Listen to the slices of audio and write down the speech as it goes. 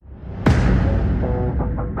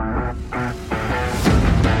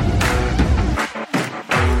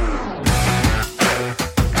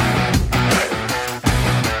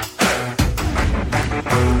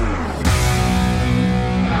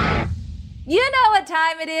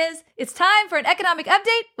time it is? It's time for an economic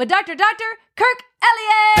update with Dr. Kirk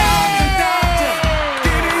Elliott!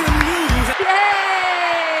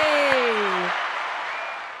 Yay!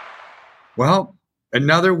 Well,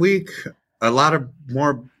 another week, a lot of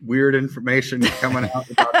more weird information coming out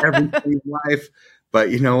about everything in life.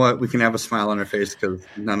 But you know what? We can have a smile on our face because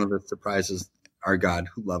none of it surprises our God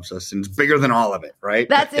who loves us and is bigger than all of it, right?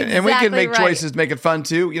 That's exactly and we can make right. choices, make it fun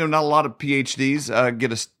too. Not a lot of PhDs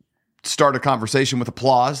get to start a conversation with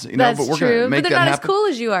applause. That's but we're true. going to make but that they're not happen. as cool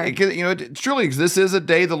as you are. It truly, this is a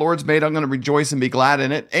day the Lord's made. I'm going to rejoice and be glad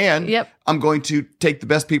in it. And I'm going to take the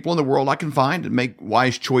best people in the world I can find and make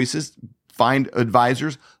wise choices, find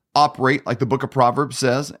advisors, operate like the book of Proverbs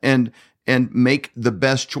says, and make the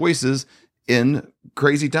best choices in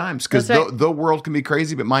crazy times. Because the world can be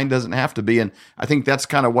crazy, but mine doesn't have to be. And I think that's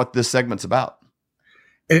kind of what this segment's about.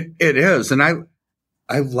 It is. And I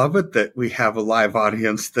love it that we have a live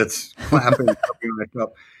audience that's clapping.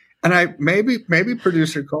 And maybe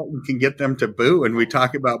producer Colton can get them to boo and we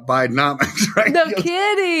talk about Bidenomics, right? No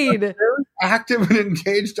kidding. Very active and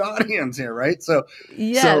engaged audience here, right? So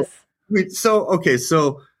yes.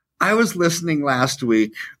 So I was listening last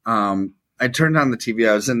week. I turned on the TV.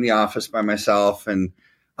 I was in the office by myself, and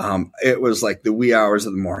it was like the wee hours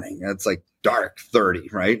of the morning. It's like dark 30,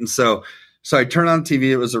 right? And so I turned on TV.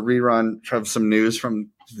 It was a rerun of some news from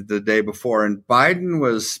the day before, and Biden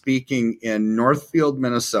was speaking in Northfield,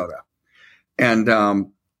 Minnesota, and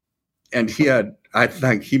he had, I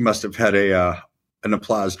think he must have had an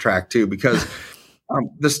applause track too, because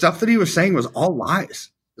the stuff that he was saying was all lies.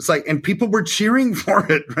 It's like, and people were cheering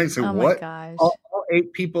for it, right? So my gosh. All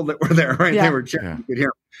 8 people that were there, right? Yeah. They were cheering. Yeah. You could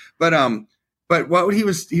hear them. But what he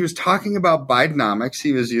was talking about Bidenomics.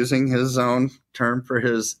 He was using his own term for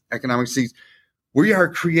his economics. We are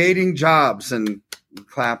creating jobs and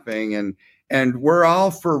clapping, and we're all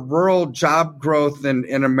for rural job growth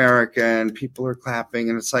in America, and people are clapping.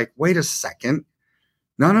 And it's like, wait a second,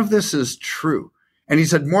 none of this is true. And he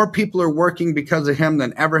said more people are working because of him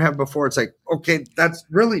than ever have before. It's like, okay, that's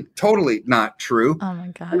really totally not true. Oh my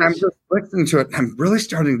gosh. And I'm just listening to it, and I'm really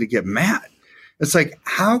starting to get mad. It's like,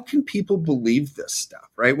 how can people believe this stuff,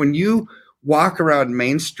 right? When you walk around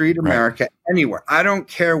Main Street, America, anywhere, I don't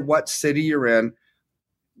care what city you're in,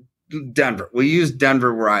 Denver. We use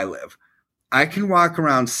Denver where I live. I can walk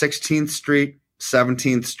around 16th Street,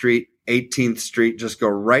 17th Street, 18th Street, just go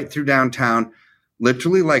right through downtown.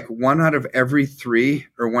 Literally like 1 out of every 3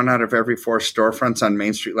 or 1 out of every 4 storefronts on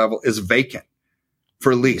Main Street level is vacant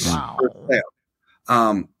for lease. Wow. For sale.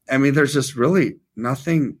 I mean, there's just really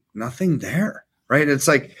nothing there, right? It's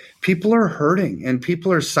like people are hurting and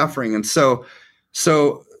people are suffering. And so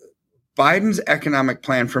Biden's economic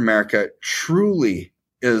plan for America truly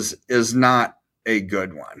is not a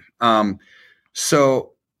good one.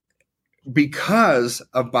 So because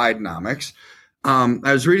of Bidenomics, I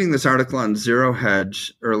was reading this article on Zero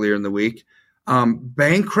Hedge earlier in the week.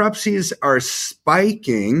 Bankruptcies are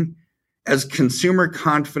spiking as consumer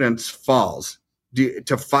confidence falls to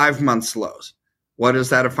 5-month lows. What is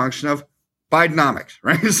that a function of? Bidenomics,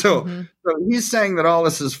 right? So he's saying that all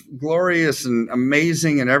this is glorious and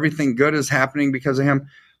amazing and everything good is happening because of him.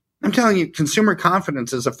 I'm telling you, consumer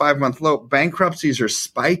confidence is a 5-month low. Bankruptcies are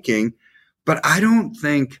spiking, but I don't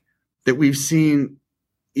think that we've seen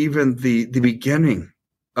even the beginning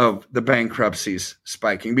of the bankruptcies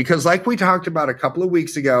spiking, because like we talked about a couple of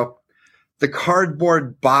weeks ago, the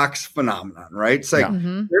cardboard box phenomenon, right? It's like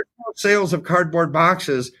there's no sales of cardboard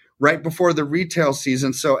boxes right before the retail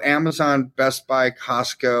season. So Amazon, Best Buy,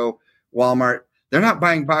 Costco, Walmart, they're not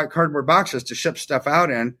buying cardboard boxes to ship stuff out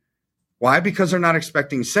in. Why? Because they're not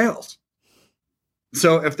expecting sales.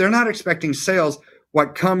 So if they're not expecting sales,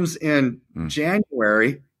 what comes in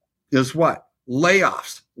January is what?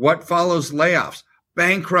 Layoffs. What follows layoffs?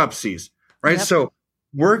 Bankruptcies, right? Yep. So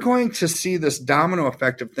we're going to see this domino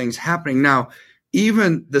effect of things happening. Now,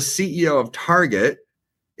 even the CEO of Target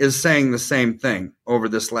is saying the same thing over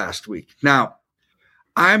this last week. Now,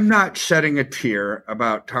 I'm not shedding a tear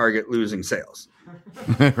about Target losing sales.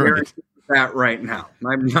 Right. That right now.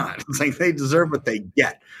 I'm not. It's like they deserve what they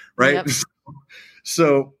get, right? Yep.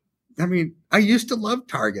 So I mean, I used to love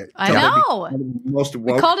Target. I know.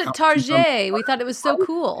 We called it Target. We thought it was so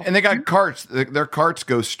cool. And they got carts. Their carts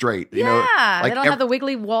go straight. Yeah, they don't have the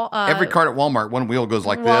wiggly wall. Every cart at Walmart, one wheel goes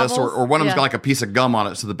like this, or one of them's got like a piece of gum on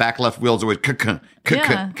it, so the back left wheel's always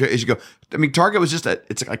as you go. I mean, Target was just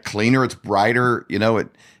it's like cleaner. It's brighter.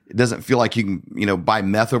 It doesn't feel like you can buy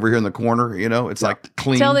meth over here in the corner. It's like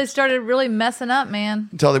clean. Until they started really messing up, man.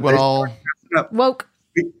 Until they went all woke.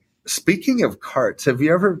 Speaking of carts, have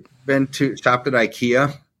you ever shopped at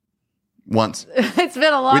IKEA? Once. It's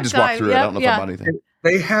been a long time. We just walked through it. I don't know if about anything.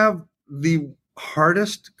 They have the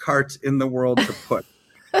hardest carts in the world to put.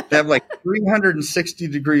 They have like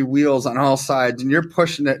 360-degree wheels on all sides, and you're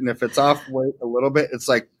pushing it. And if it's off weight a little bit, it's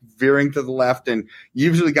like veering to the left. And you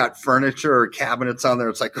usually got furniture or cabinets on there.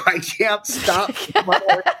 It's like, I can't stop.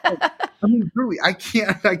 I mean, really, I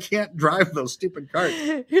can't drive those stupid carts.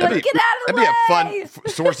 You're like, get out of the way. That'd be a fun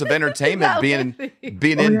source of entertainment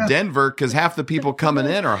being in Denver, because half the people coming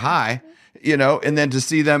in are high. And then to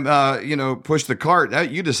see them, push the cart,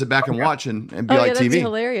 you just sit back and watch and be like that'd TV. Be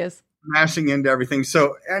hilarious. Smashing into everything.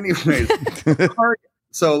 So anyways, Target.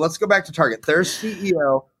 So let's go back to Target. Their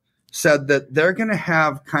CEO said that they're going to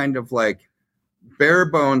have kind of like bare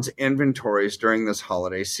bones inventories during this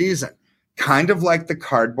holiday season, kind of like the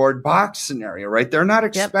cardboard box scenario, right? They're not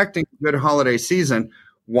expecting a good holiday season.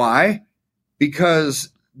 Why? Because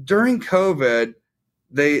during COVID,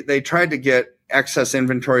 they tried to get excess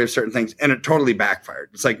inventory of certain things, and it totally backfired.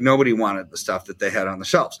 It's like nobody wanted the stuff that they had on the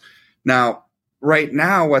shelves. Now, right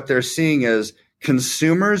now, what they're seeing is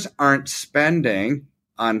consumers aren't spending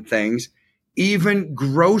on things, even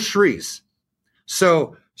groceries.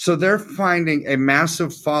 So they're finding a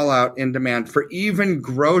massive fallout in demand for even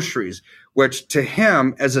groceries, which to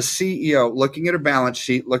him as a CEO, looking at a balance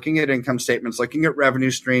sheet, looking at income statements, looking at revenue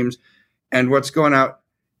streams and what's going out,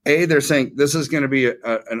 they're saying this is going to be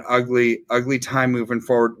an ugly, ugly time moving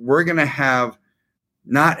forward. We're going to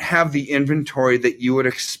not have the inventory that you would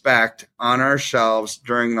expect on our shelves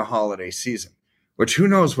during the holiday season, which who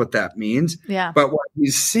knows what that means. Yeah. But what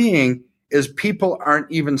he's seeing is people aren't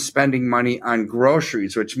even spending money on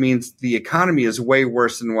groceries, which means the economy is way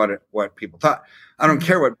worse than what people thought. I don't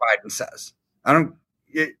care what Biden says.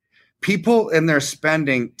 People in their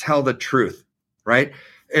spending tell the truth, right?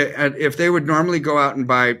 If they would normally go out and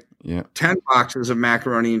buy 10 boxes of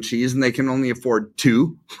macaroni and cheese and they can only afford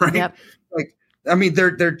 2, right? Yep.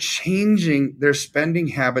 They're changing their spending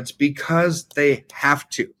habits because they have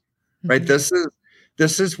to, right? Mm-hmm.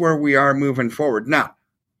 This is where we are moving forward. Now,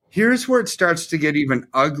 here's where it starts to get even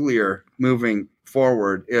uglier moving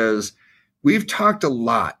forward is we've talked a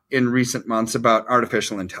lot in recent months about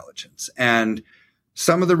artificial intelligence, and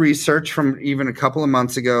some of the research from even a couple of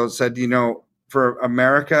months ago said, for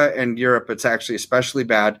America and Europe, it's actually especially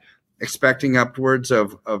bad, expecting upwards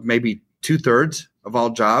of maybe 2/3 of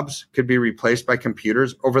all jobs could be replaced by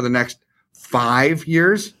computers over the next 5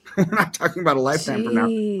 years. We're not talking about a lifetime from now,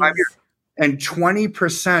 5 years. And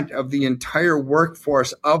 20% of the entire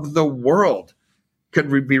workforce of the world could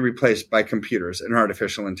be replaced by computers and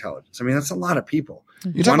artificial intelligence. I mean, that's a lot of people.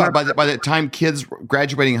 You're talking about by the time kids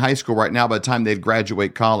graduating high school right now, by the time they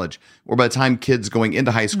graduate college, or by the time kids going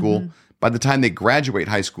into high school, by the time they graduate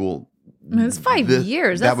high school, it's 5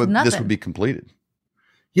 years. That's nothing. This would be completed.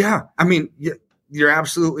 Yeah. I mean, you're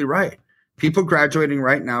absolutely right. People graduating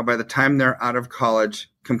right now, by the time they're out of college,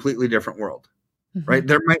 completely different world, right?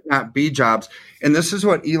 There might not be jobs. And this is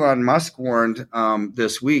what Elon Musk warned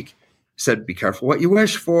this week. He said, be careful what you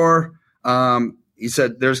wish for. He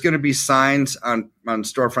said, there's going to be signs on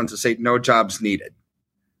storefronts that say no jobs needed,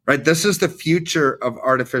 right? This is the future of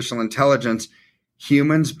artificial intelligence,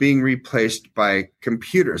 humans being replaced by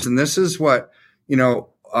computers. And this is what,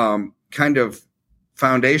 kind of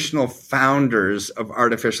foundational founders of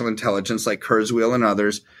artificial intelligence like Kurzweil and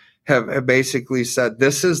others have basically said,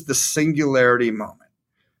 this is the singularity moment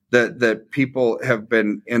that people have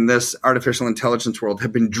been in this artificial intelligence world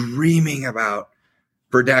have been dreaming about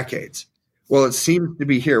for decades. Well, it seems to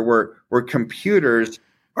be here where computers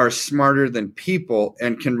are smarter than people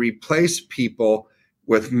and can replace people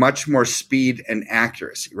with much more speed and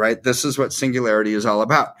accuracy, right? This is what singularity is all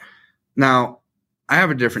about. Now, I have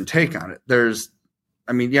a different take on it.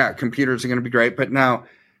 Computers are going to be great, but now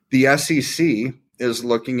the SEC is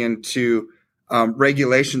looking into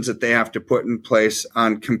regulations that they have to put in place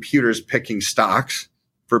on computers picking stocks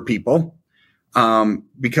for people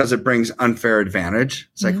because it brings unfair advantage.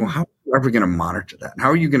 It's like, well, how are you ever going to monitor that? How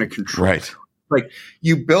are you going to control it? Like,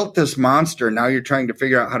 you built this monster. Now you're trying to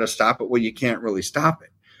figure out how to stop it. Well, you can't really stop it.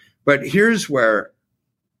 But here's where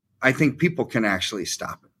I think people can actually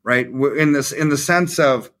stop it, right? In the sense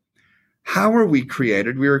of, how are we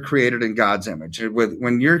created? We were created in God's image.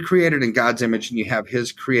 When you're created in God's image and you have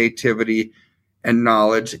his creativity and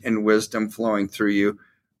knowledge and wisdom flowing through you,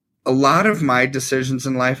 a lot of my decisions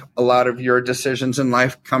in life, a lot of your decisions in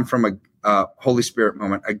life come from a Holy Spirit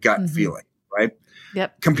moment, a gut feeling, right?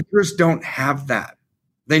 Yep. Computers don't have that.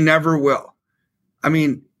 They never will. I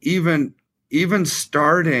mean, even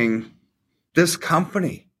starting this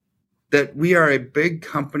company, that we are a big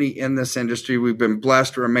company in this industry. We've been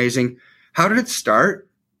blessed. We're amazing. How did it start?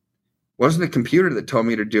 wasn't a computer that told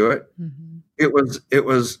me to do it. Mm-hmm. It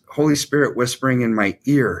was Holy Spirit whispering in my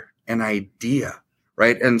ear an idea,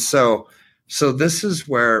 right? And so this is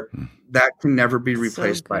where that can never be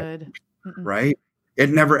replaced by, right?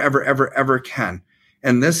 It never, ever, ever, ever can.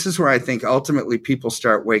 And this is where I think ultimately people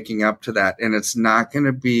start waking up to that. And it's not going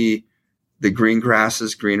to be the green grass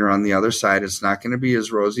is greener on the other side. It's not going to be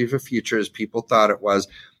as rosy of a future as people thought it was.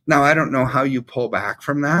 Now, I don't know how you pull back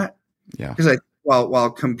from that. Yeah. Because while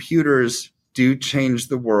computers do change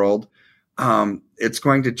the world, it's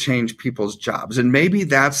going to change people's jobs. And maybe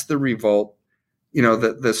that's the revolt,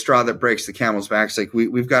 the straw that breaks the camel's back. It's like,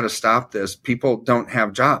 we've got to stop this. People don't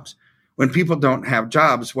have jobs. When people don't have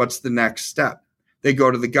jobs, what's the next step? They go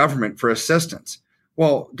to the government for assistance.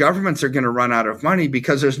 Well, governments are going to run out of money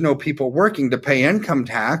because there's no people working to pay income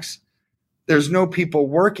tax. There's no people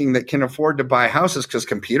working that can afford to buy houses because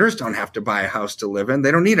computers don't have to buy a house to live in.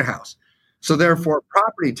 They don't need a house. So therefore,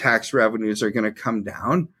 property tax revenues are going to come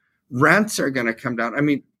down. Rents are going to come down. I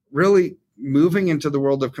mean, really moving into the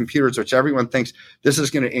world of computers, which everyone thinks this is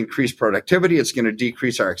going to increase productivity. It's going to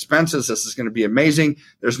decrease our expenses. This is going to be amazing.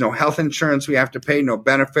 There's no health insurance we have to pay, no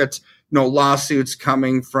benefits, no lawsuits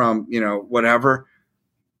coming from, whatever.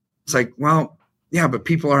 It's like, well, yeah, but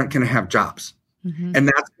people aren't going to have jobs. Mm-hmm. And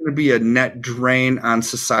that's going to be a net drain on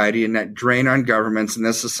society, a net drain on governments. And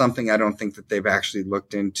this is something I don't think that they've actually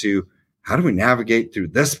looked into. How do we navigate through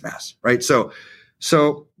this mess? Right. So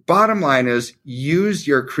bottom line is use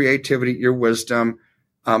your creativity, your wisdom,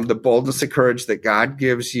 the boldness, the courage that God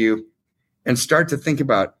gives you, and start to think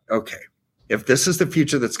about, okay, if this is the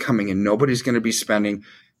future that's coming and nobody's going to be spending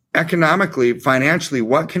economically, financially,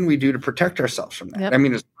 what can we do to protect ourselves from that? Yep. I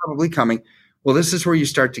mean, it's probably coming. Well, this is where you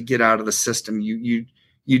start to get out of the system.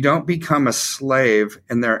 You don't become a slave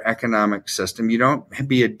in their economic system. You don't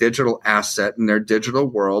be a digital asset in their digital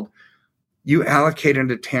world. You allocate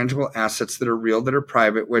into tangible assets that are real, that are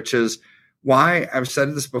private, which is why I've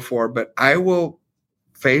said this before, but I will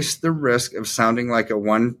face the risk of sounding like a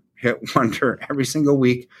one-hit wonder every single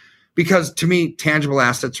week, because to me, tangible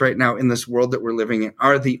assets right now in this world that we're living in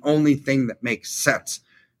are the only thing that makes sense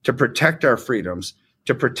to protect our freedoms,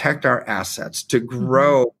 to protect our assets, to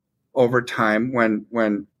grow over time when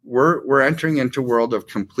we're entering into a world of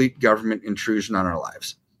complete government intrusion on our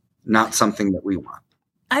lives, not something that we want.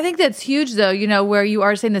 I think that's huge, though, where you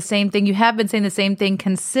are saying the same thing. You have been saying the same thing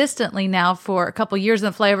consistently now for a couple of years in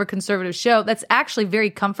the Flyover Conservative Show. That's actually very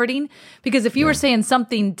comforting, because if you were saying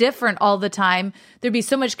something different all the time, there'd be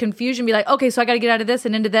so much confusion. Be like, okay, so I got to get out of this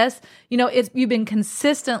and into this. You've been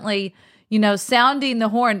consistently, sounding the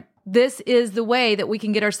horn. This is the way that we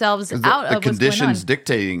can get ourselves out of what's going on. The conditions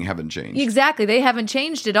dictating haven't changed. Exactly. They haven't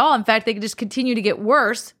changed at all. In fact, they just continue to get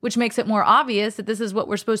worse, which makes it more obvious that this is what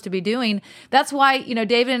we're supposed to be doing. That's why,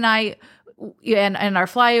 David and I and our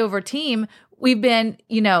flyover team, we've been,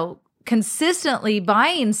 consistently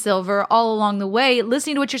buying silver all along the way,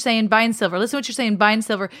 listening to what you're saying, buying silver, listen to what you're saying, buying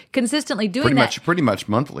silver, consistently doing pretty much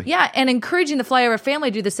monthly. Yeah. And encouraging the flyover family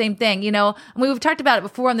to do the same thing. We've talked about it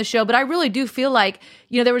before on the show, but I really do feel like,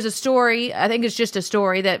 there was a story, I think it's just a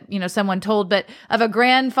story that, someone told, but of a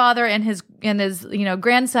grandfather and his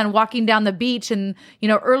grandson walking down the beach and,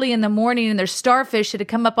 early in the morning, and there's starfish that had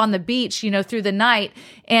come up on the beach, through the night,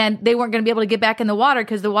 and they weren't going to be able to get back in the water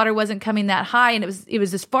because the water wasn't coming that high. And it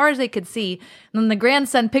was as far as they could see. And then the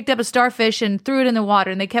grandson picked up a starfish and threw it in the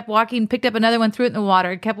water, and they kept walking, picked up another one, threw it in the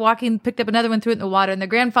water, kept walking, picked up another one, threw it in the water. And the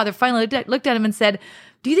grandfather finally looked at him and said,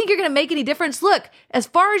 "Do you think you're going to make any difference? Look, as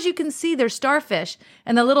far as you can see, there's starfish."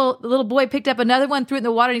 And the little boy picked up another one, threw it in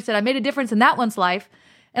the water, and he said, "I made a difference in that one's life."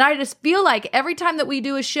 And I just feel like every time that we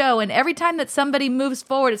do a show and every time that somebody moves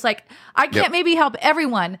forward, it's like, I can't maybe help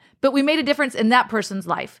everyone, but we made a difference in that person's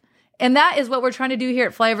life. And that is what we're trying to do here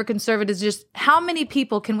at Flyover Conservative, is just how many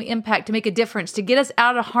people can we impact to make a difference, to get us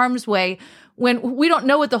out of harm's way when we don't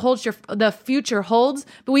know what the future holds,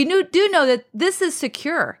 but we do know that this is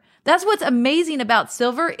secure. That's what's amazing about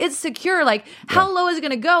silver. It's secure. Like, how low is it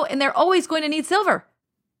going to go? And they're always going to need silver.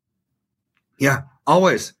 Yeah,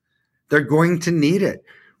 always. They're going to need it,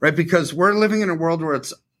 right? Because we're living in a world where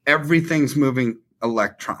everything's moving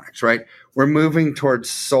electronics, right? We're moving towards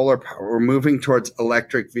solar power. We're moving towards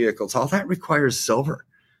electric vehicles. All that requires silver,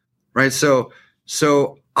 right? So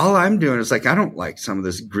all I'm doing is like, I don't like some of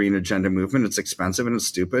this green agenda movement. It's expensive and it's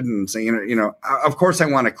stupid. And saying, of course I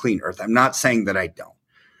want a clean earth. I'm not saying that I don't,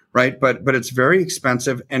 right? But it's very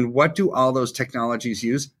expensive. And what do all those technologies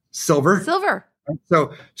use? Silver.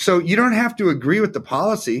 So you don't have to agree with the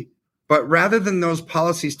policy, but rather than those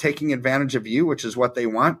policies taking advantage of you, which is what they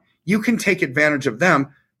want, you can take advantage of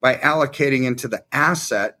them by allocating into the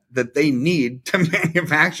asset that they need to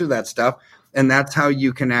manufacture that stuff. And that's how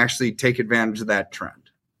you can actually take advantage of that trend.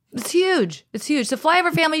 It's huge. It's huge. So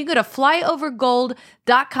Flyover family, you go to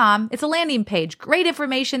flyovergold.com. It's a landing page. Great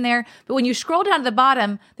information there. But when you scroll down to the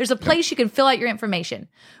bottom, there's a place you can fill out your information.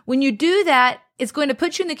 When you do that, it's going to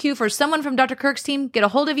put you in the queue for someone from Dr. Kirk's team, get a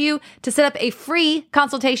hold of you to set up a free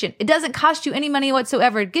consultation. It doesn't cost you any money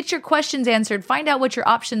whatsoever. Get your questions answered. Find out what your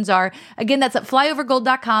options are. Again, that's at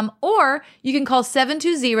flyovergold.com, or you can call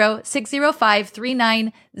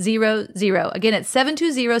 720-605-3900. Again, it's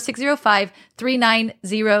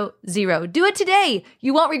 720-605-3900. Do it today.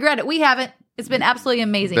 You won't regret it. We haven't. It's been absolutely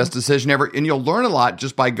amazing. Best decision ever. And you'll learn a lot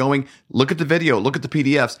just by going, look at the video, look at the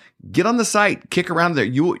PDFs, get on the site, kick around there.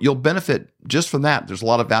 You'll benefit just from that. There's a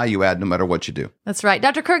lot of value add no matter what you do. That's right.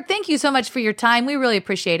 Dr. Kirk, thank you so much for your time. We really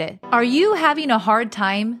appreciate it. Are you having a hard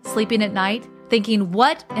time sleeping at night, thinking,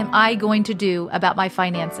 what am I going to do about my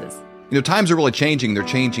finances? Times are really changing. They're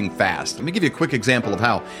changing fast. Let me give you a quick example of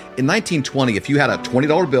how. In 1920, if you had a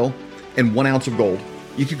 $20 bill and 1 ounce of gold,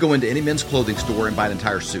 you could go into any men's clothing store and buy an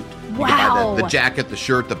entire suit. Wow. You could buy the jacket, the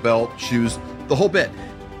shirt, the belt, shoes, the whole bit.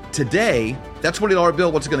 Today, that $20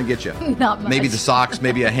 bill, what's it going to get you? Not much. Maybe the socks,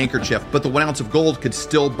 maybe a handkerchief, but the 1 ounce of gold could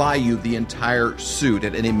still buy you the entire suit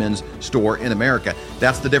at any men's store in America.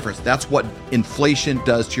 That's the difference. That's what inflation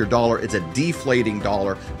does to your dollar. It's a deflating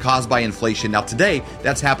dollar caused by inflation. Now today,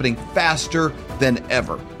 that's happening faster than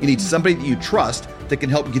ever. You need somebody that you trust that can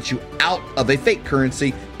help get you out of a fake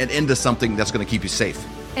currency and into something that's going to keep you safe.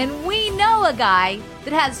 And we know a guy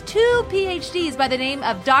that has 2 PhDs by the name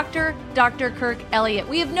of Dr. Kirk Elliott.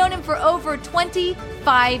 We have known him for over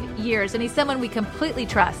 25 years, and he's someone we completely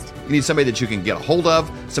trust. You need somebody that you can get a hold of,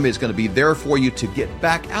 somebody that's going to be there for you to get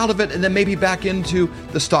back out of it, and then maybe back into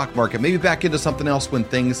the stock market, maybe back into something else when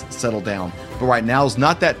things settle down. But right now is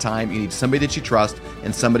not that time. You need somebody that you trust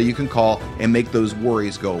and somebody you can call and make those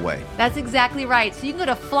worries go away. That's exactly right. So you can go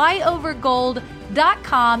to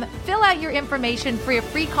flyovergold.com, fill out your information for a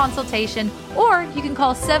free consultation, or you can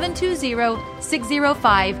call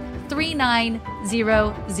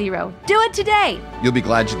 720-605-3900. Do it today. You'll be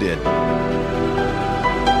glad you did.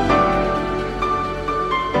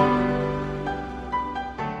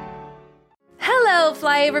 Hello,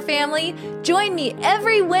 Flyover family. Join me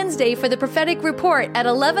every Wednesday for the Prophetic Report at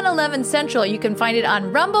 11:11 Central. You can find it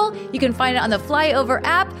on Rumble. You can find it on the Flyover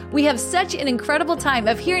app. We have such an incredible time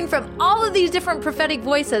of hearing from all of these different prophetic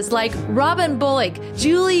voices like Robin Bullock,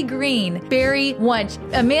 Julie Green, Barry Wunsch,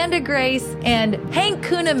 Amanda Grace, and Hank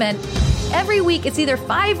Kuhneman. Every week, it's either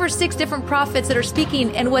 5 or 6 different prophets that are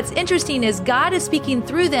speaking, and what's interesting is God is speaking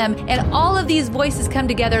through them, and all of these voices come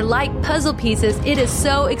together like puzzle pieces. It is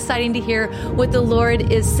so exciting to hear what the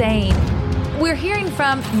Lord is saying. We're hearing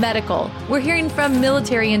from medical. We're hearing from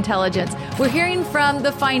military intelligence. We're hearing from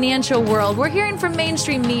the financial world. We're hearing from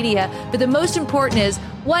mainstream media. But the most important is,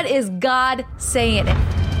 what is God saying?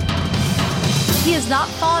 He has not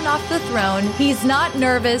fallen off the throne. He's not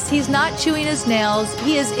nervous. He's not chewing his nails.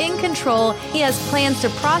 He is in control. He has plans to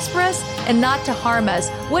prosper us and not to harm us.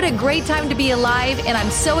 What a great time to be alive, and I'm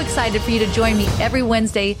so excited for you to join me every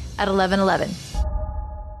Wednesday at 11:11.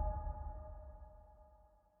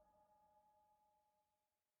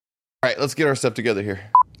 All right, let's get our stuff together here.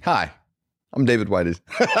 Hi, I'm David Whited.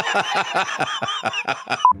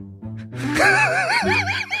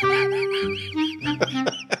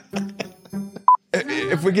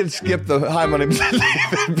 If we could skip the hi, my name's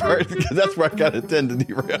David part, because that's where I kind of tend to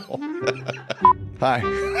derail. Hi.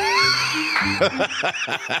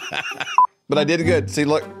 But I did good. See,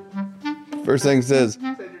 look. First thing says,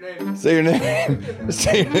 say your name.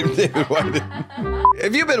 Say your name, David White.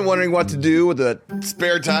 Have you been wondering what to do with the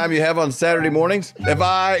spare time you have on Saturday mornings? Have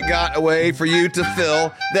I got a way for you to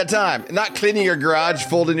fill that time? Not cleaning your garage,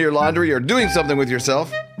 folding your laundry, or doing something with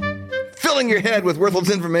yourself. Filling your head with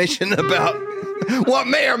worthless information about what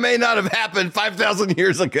may or may not have happened 5,000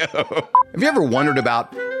 years ago. Have you ever wondered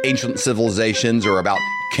about ancient civilizations or about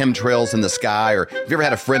chemtrails in the sky? Or have you ever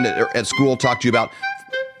had a friend at school talk to you about...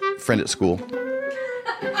 Friend at school.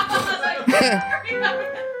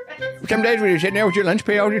 Some days when you're sitting there with your lunch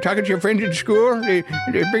pail, you're talking to your friends at school, they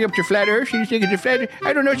bring up your flat earth, and you think it's a flat earth.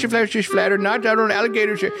 I don't know if your flat earth is flat or not. I don't know,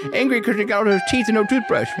 alligators are angry because they got all those teeth and no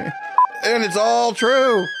toothbrush. And it's all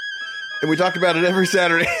true. And we talk about it every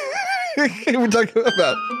Saturday. We talk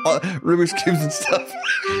about Rubik's Cubes and stuff.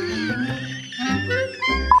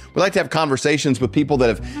 We like to have conversations with people that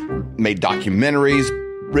have made documentaries,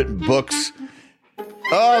 written books.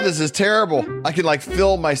 Oh, this is terrible. I can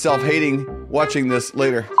feel myself hating watching this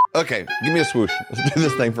later. Okay, give me a swoosh. Let's do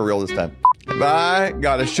this thing for real this time. I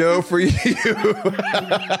got a show for you.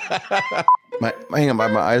 Hang on,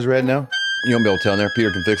 my eyes red now. You won't be able to tell in there.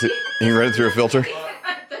 Peter can fix it. You can run it through a filter.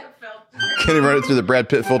 Can you run it through the Brad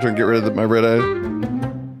Pitt filter and get rid of my red eye?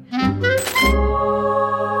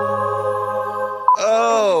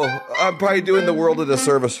 Oh, I'm probably doing the world a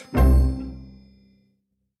disservice.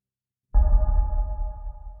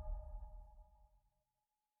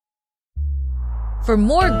 For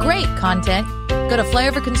more great content, go to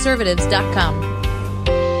flyoverconservatives.com.